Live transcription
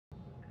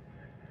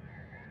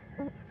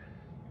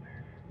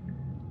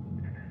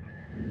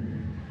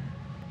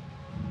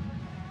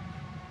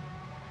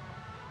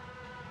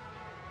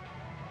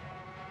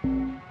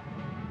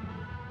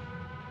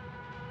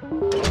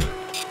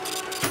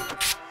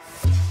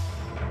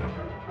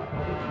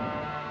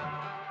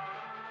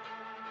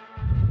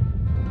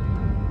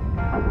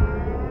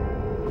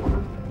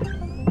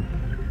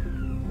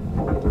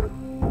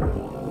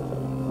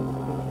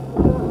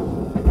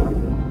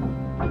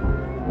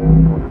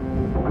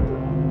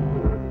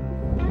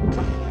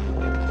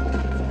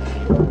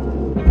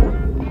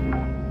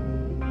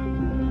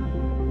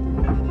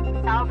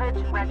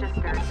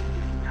Registered.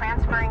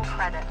 Transferring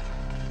credits.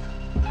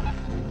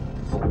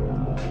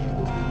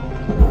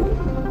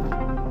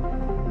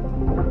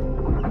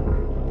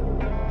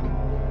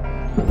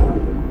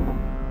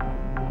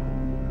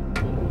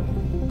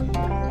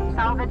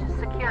 Salvage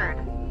secured.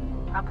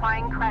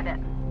 Applying credit.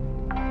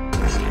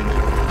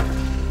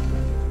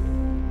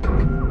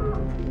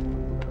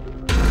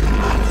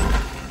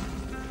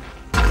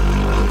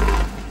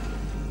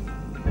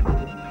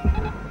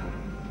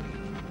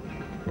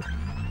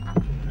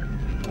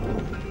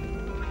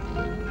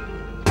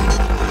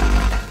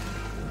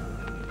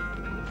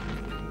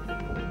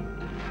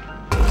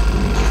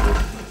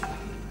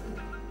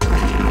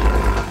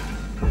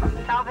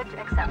 Salvage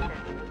accepted.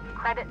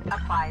 Credit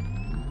applied.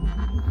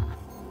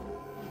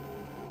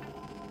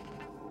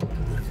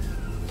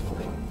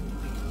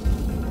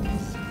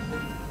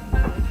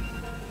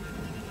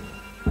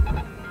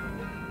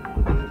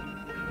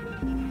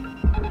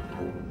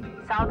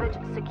 Salvage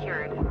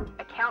secured.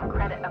 Account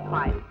credit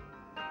applied.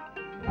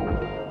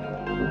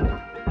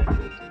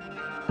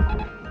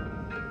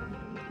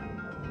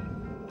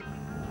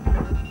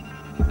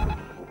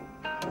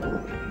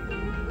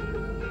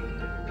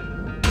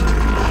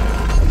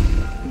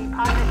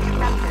 Deposit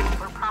accepted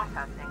for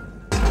processing.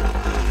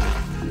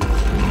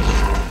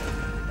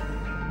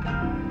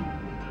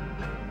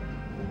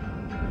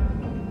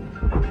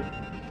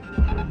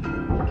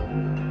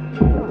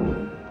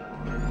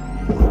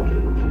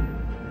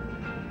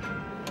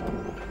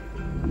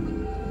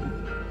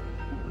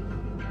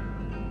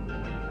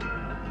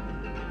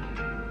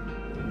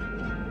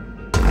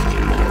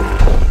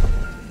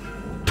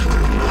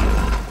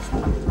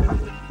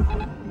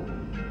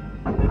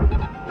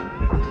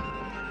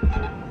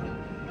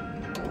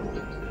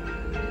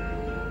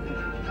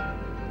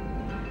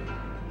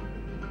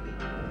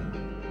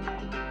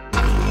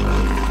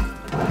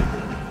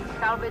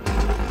 Salvage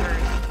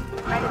secured.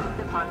 Credits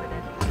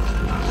deposited.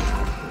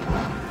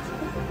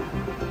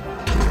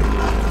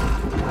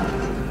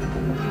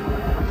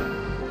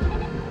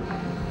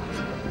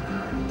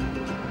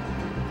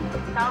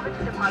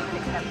 Salvage deposit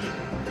accepted.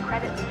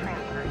 Credits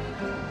transferred.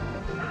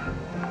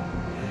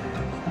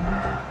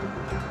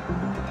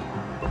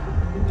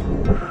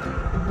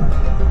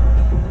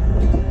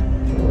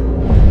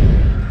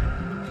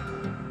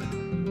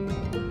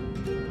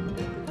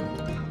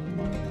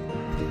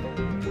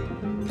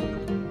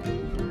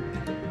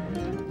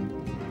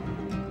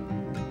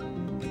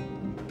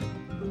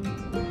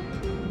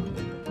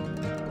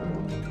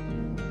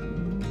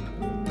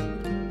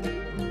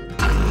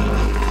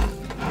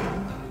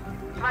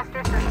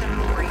 Thruster system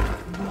free.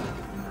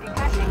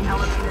 Detecting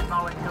elevated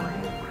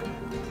volatility.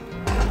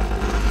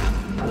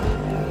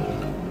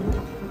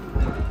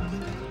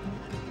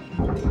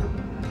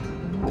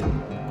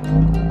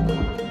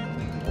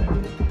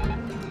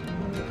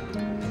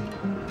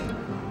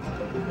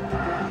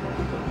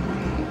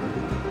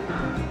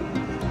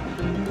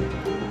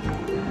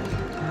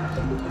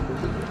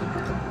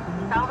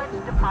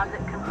 Salvage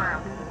deposit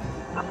confirmed.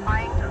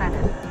 Applying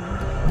credit.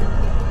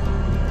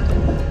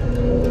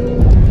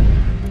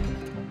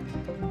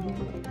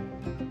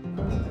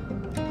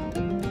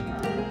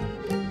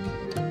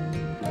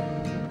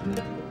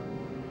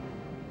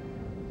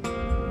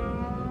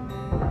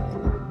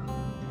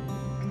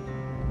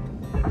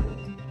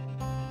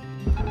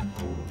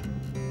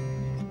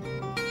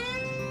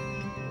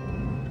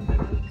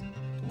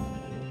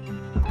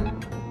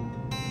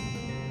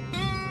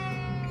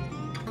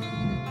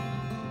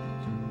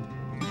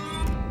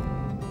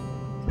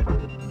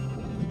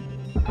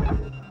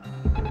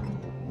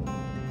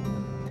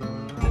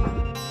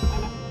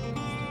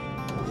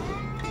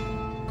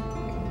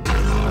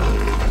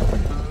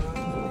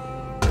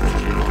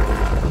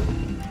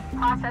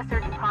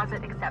 Processor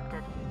deposit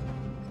accepted.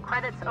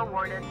 Credits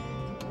awarded.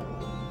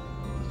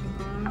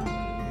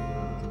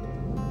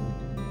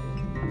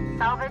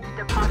 Salvage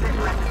deposit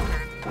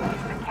registered.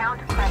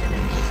 Account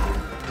credited.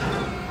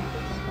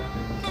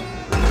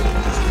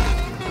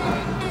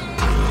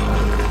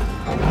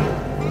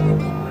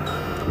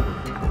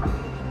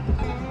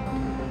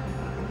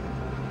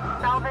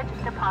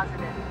 Salvage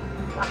deposited.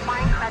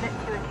 Applying credit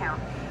to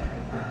account.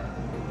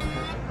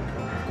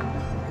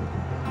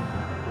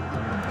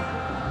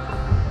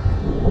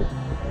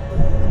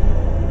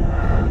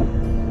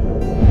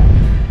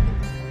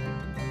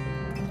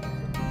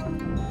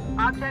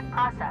 Object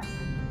processed.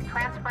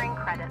 Transferring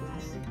credits.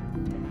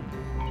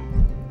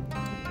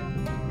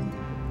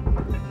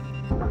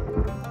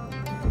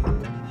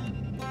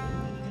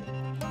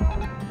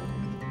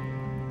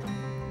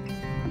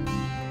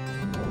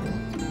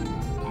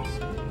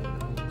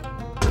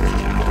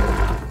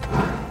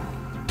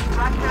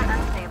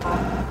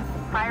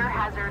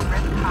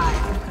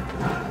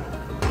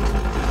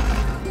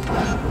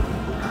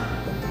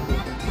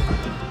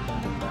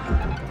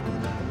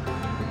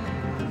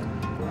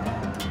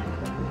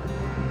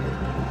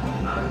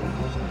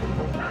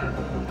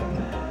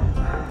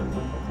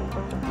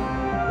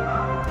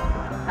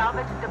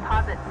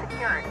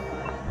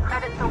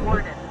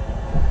 awarded.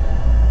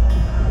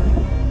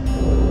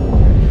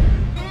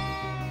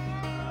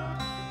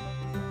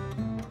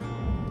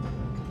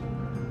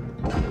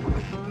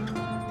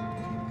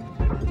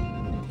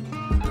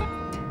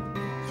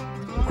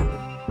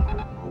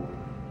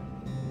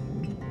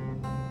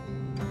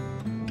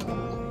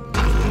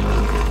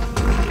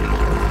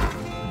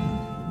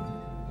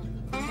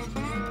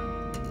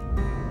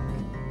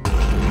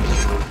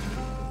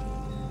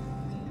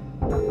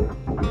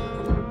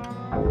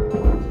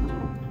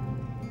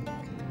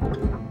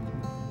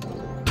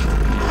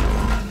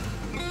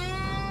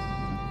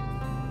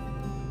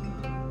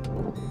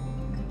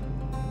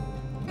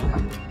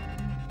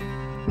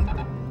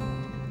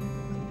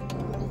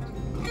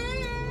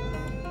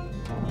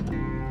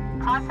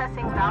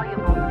 Processing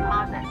valuable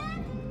deposit.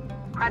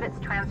 Credits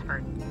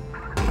transferred.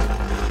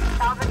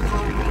 Salvage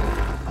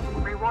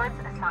gold. Rewards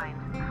assigned.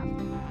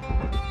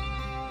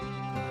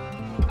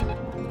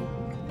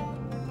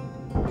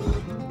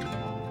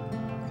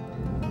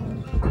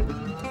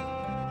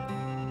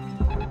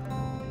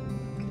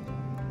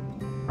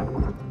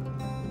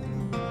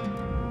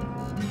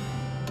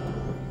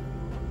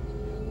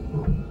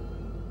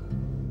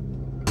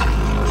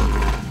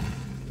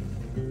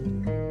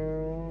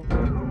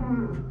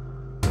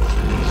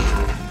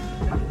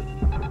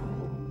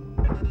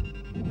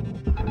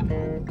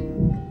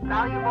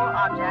 Valuable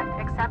object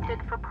accepted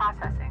for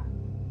processing.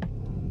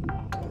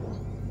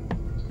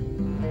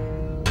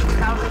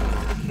 Salvage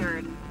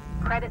secured.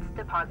 Credits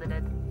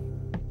deposited.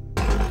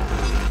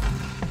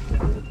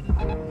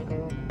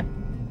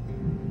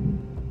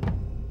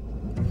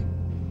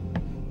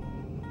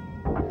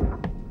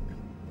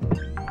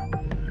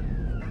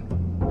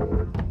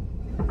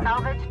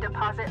 Salvage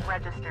deposit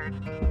registered.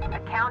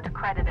 Account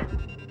credited.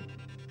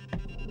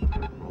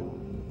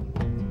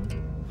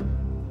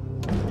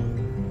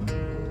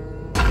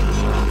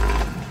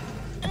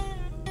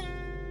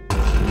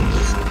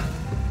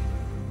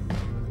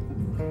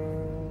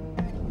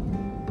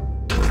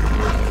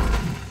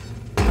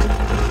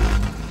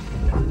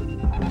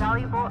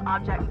 Valuable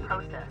object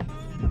processed.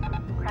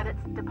 Credits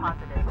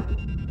deposited.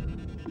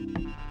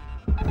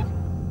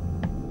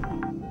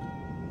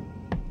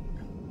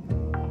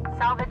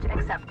 Salvage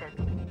accepted.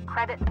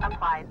 Credit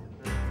applied.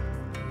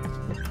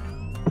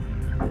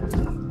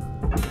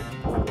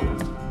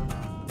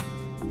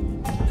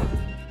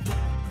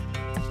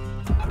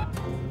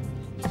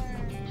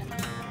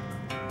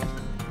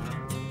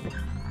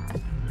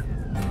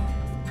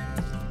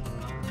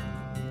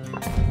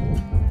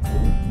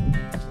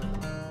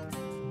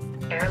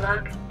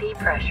 Airlock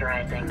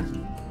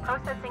depressurizing.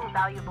 Processing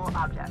valuable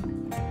object.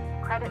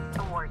 Credits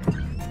awarded.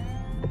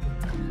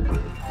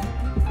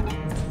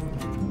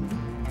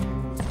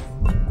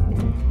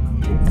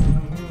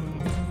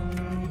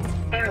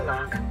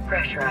 Airlock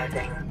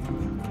pressurizing.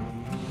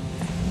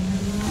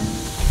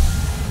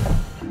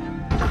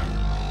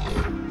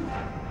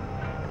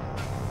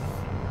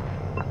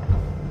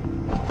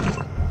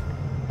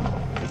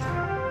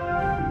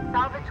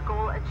 Salvage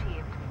goal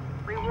achieved.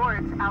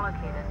 Rewards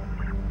allocated.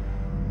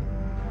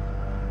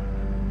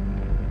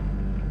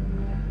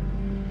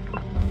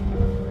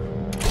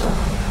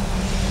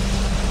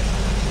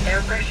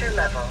 Air pressure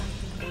level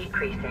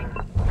decreasing.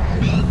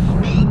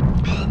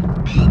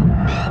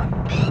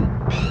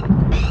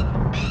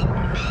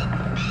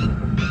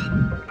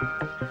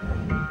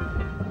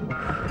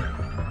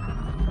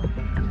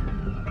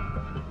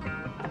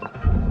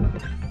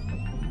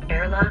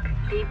 Airlock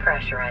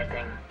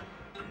depressurizing.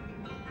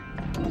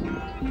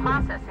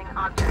 Processing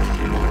object.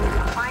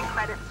 Applying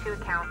credits to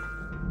account.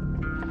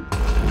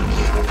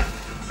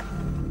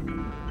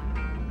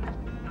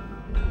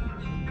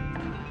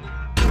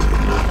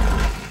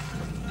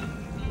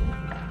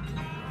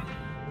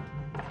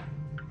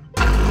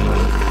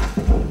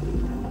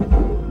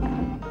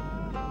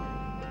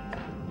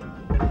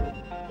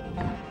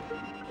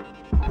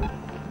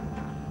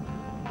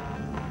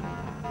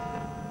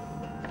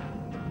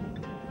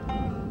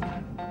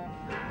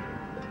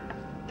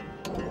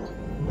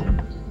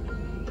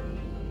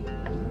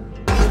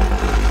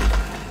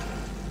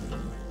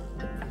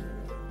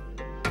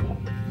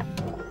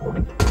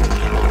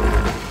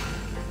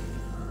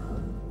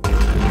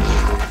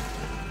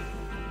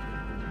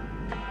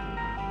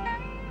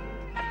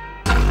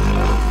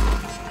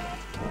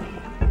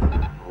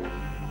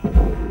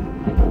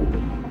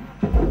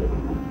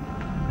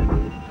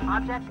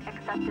 Object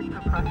accepted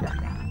for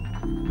processing.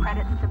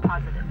 Credits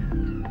deposited.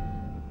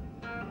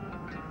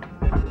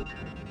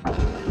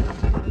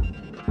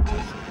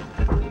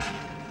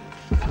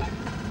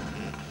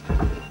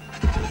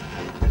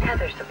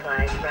 Tether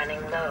supplies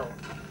running low.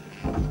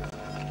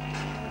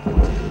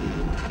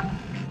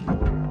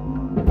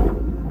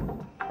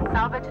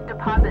 Salvage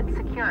deposit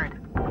secured.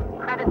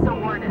 Credits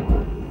awarded.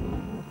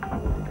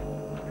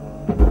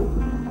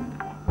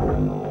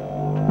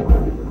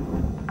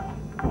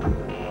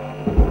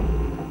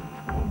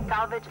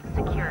 Salvage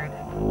secured.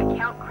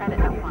 Account credit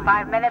applied.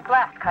 5 minutes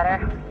left, Cutter.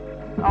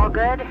 All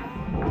good?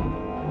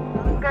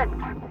 Good.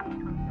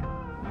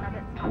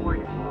 Credits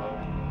awarded.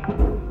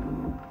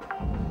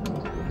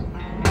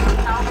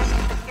 Salvage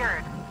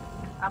secured.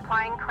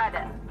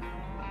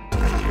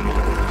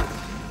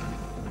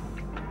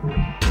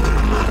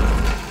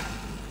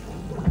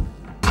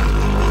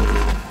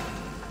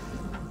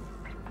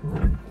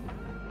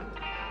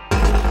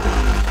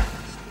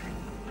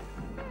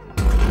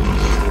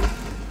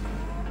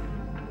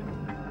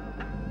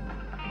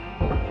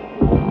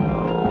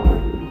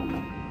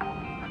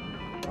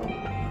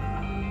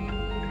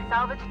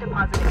 Salvage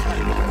deposit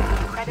accepted.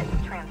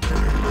 Credits transferred.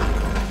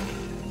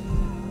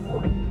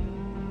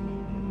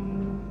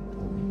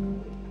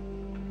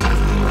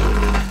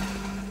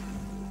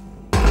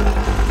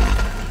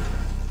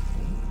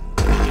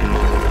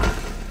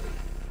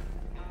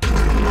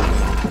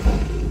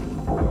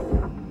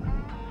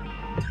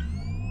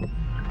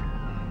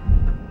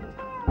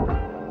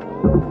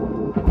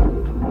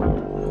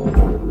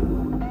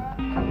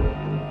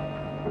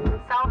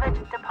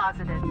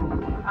 Deposited.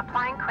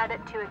 Applying credit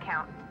to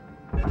account.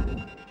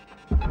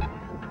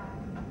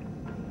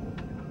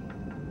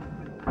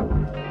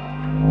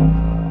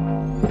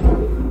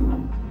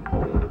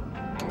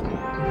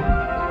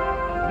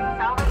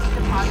 Salvage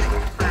deposit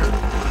confirmed.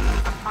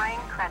 Applying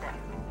credit.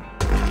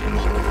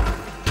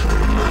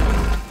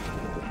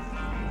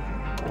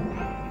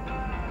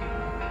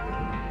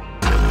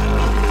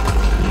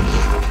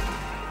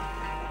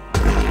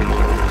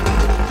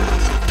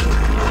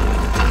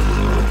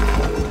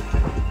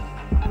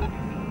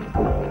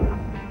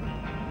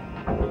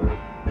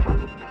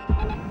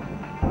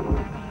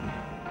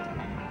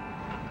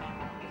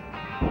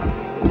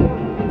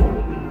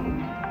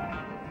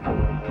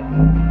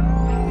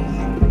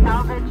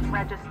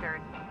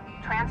 Registered.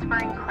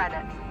 Transferring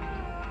credits.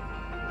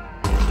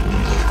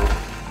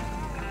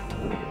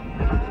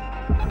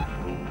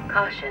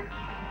 Caution.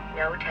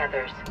 No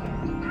tethers.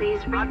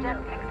 Please Object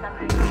rebuild.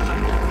 accepted.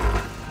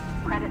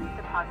 Credits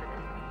deposited.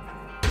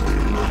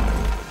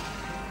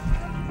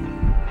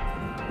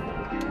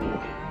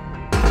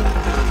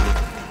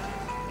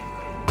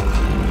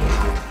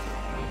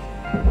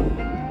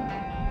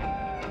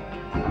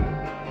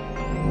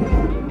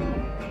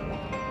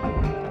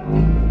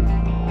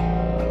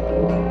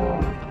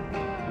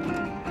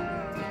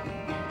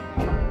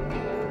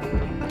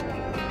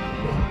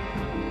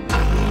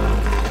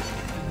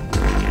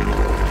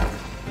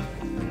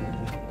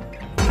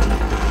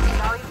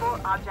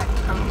 Object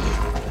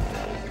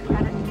processed.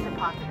 Credits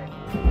deposited.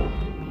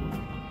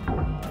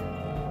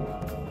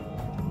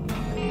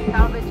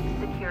 Salvage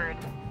secured.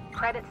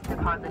 Credits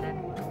deposited.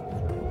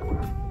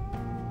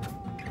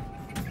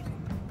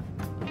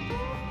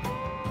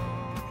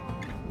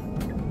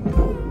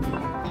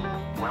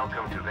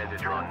 Welcome to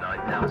Vendidron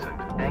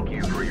 9000. Thank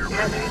you for your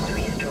Tethers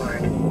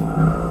restored.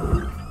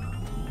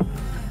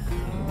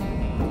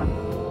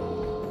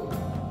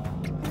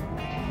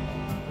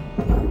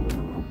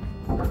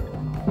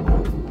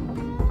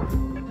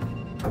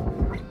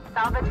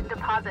 Salvage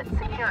deposit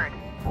secured.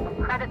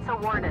 Credits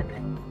awarded.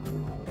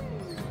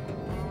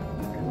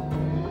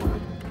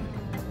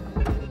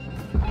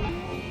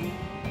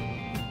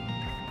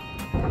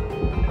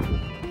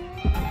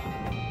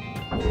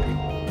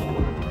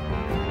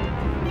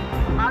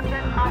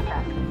 Object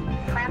processed.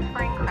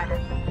 Transferring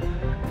credits.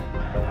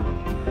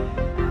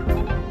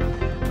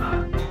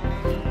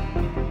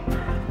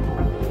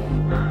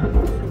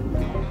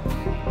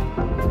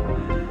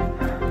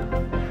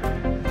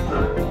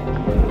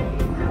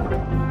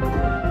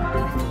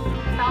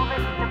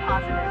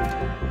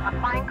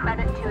 Applying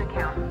credit to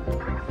account.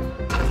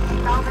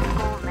 Salvage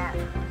goal met.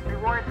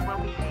 Rewards will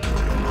be paid.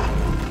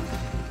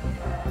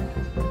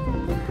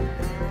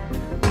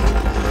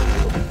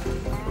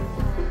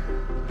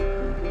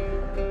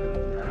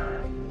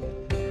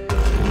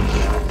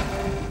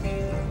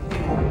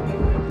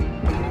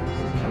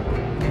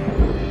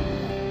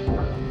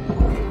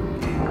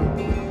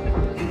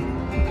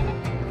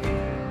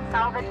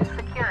 Salvage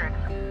secured.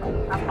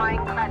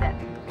 Applying credit.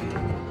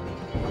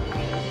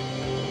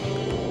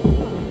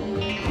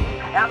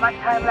 Not much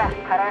time left,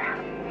 Cutter.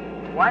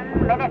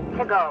 1 minute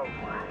to go.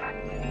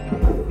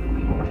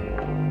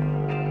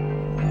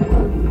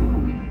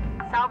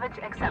 Salvage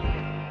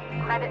accepted.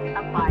 Credit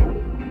applied.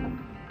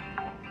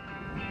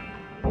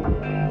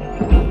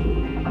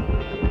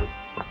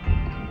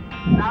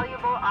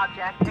 Valuable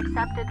object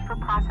accepted for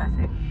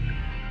processing.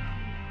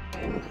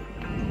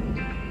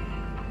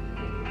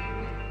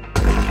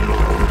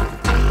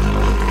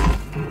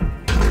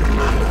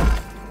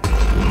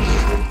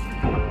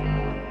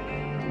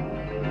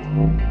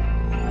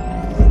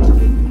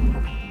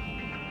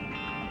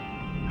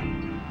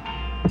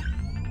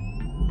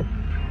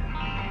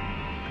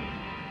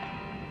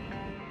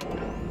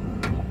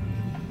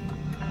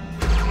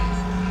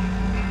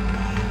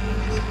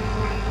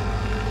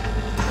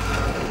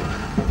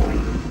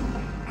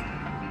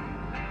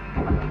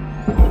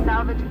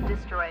 Salvage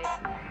destroyed.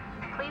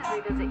 Please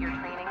revisit your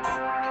training.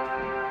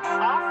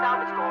 All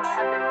salvage goals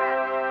have been met.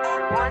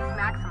 Rewards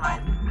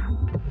maximized.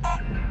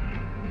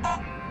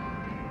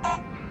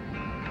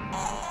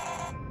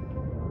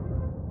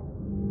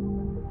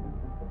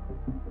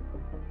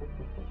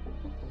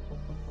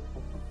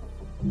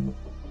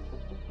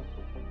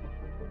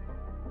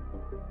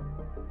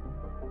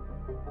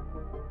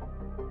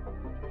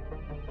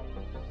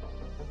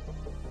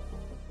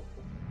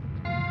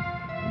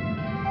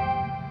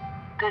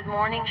 Good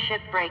morning,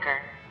 Shipbreaker.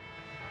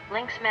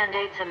 Lynx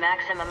mandates a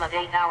maximum of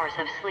 8 hours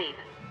of sleep.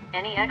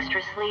 Any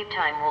extra sleep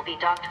time will be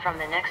docked from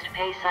the next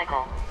pay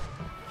cycle.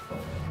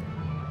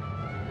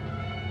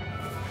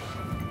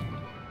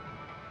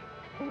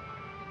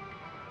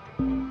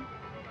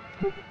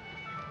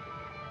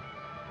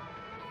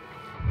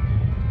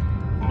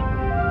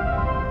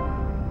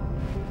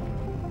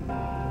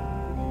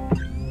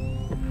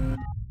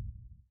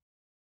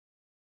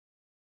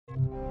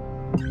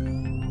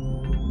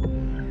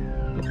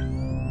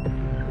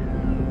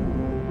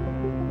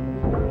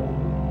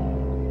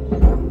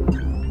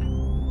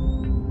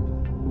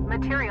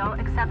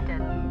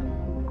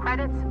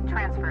 Credits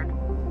transferred.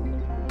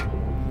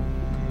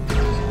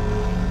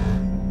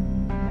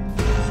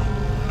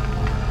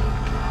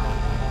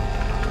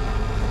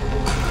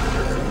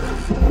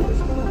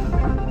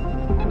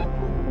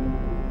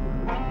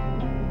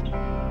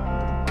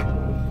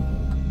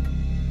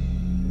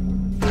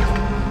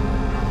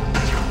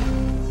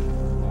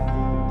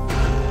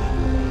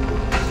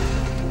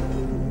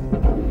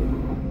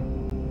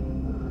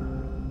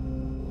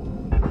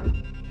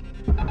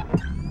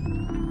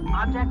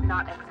 Object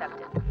not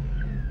accepted.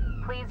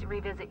 Please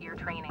revisit your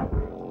training.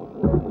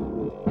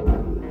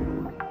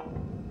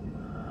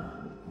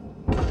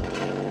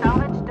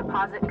 Salvage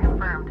deposit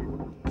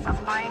confirmed.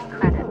 Applying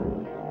credit.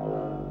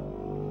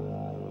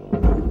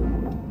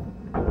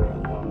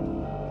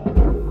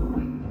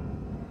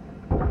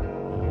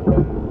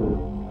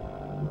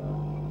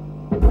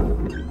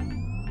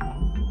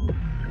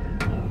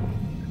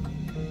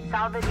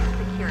 Salvage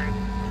secured.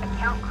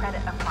 Account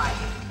credit applied.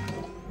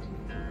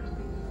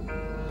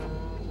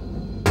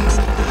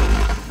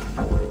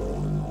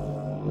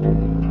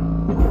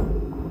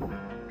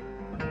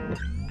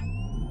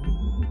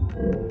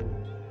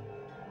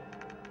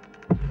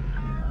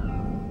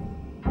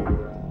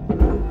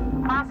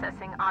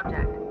 Processing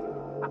object.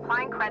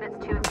 Applying credits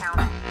to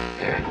account.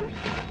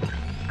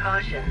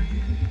 Caution.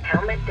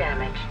 Helmet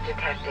damage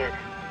detected.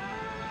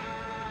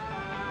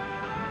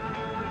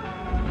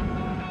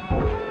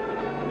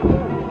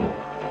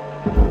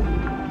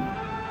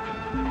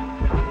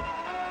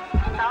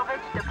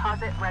 Salvage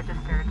deposit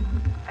registered.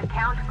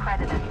 Account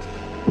credited.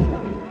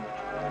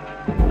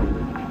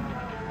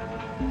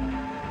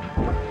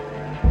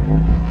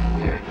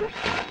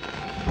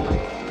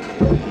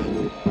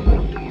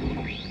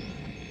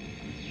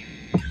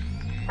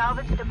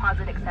 Salvage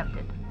deposit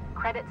accepted.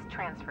 Credits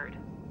transferred.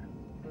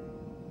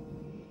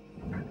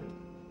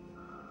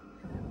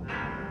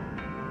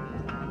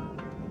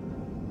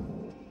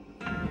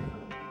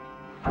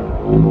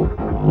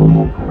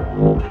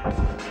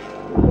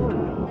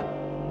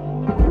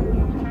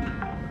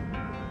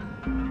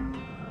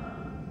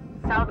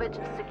 Salvage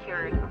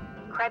secured.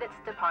 Credits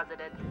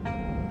deposited.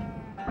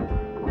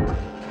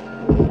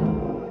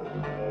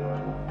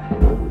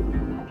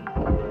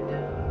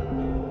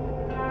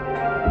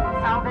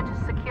 Salvage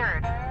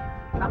secured.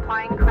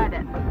 Applying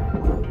credit.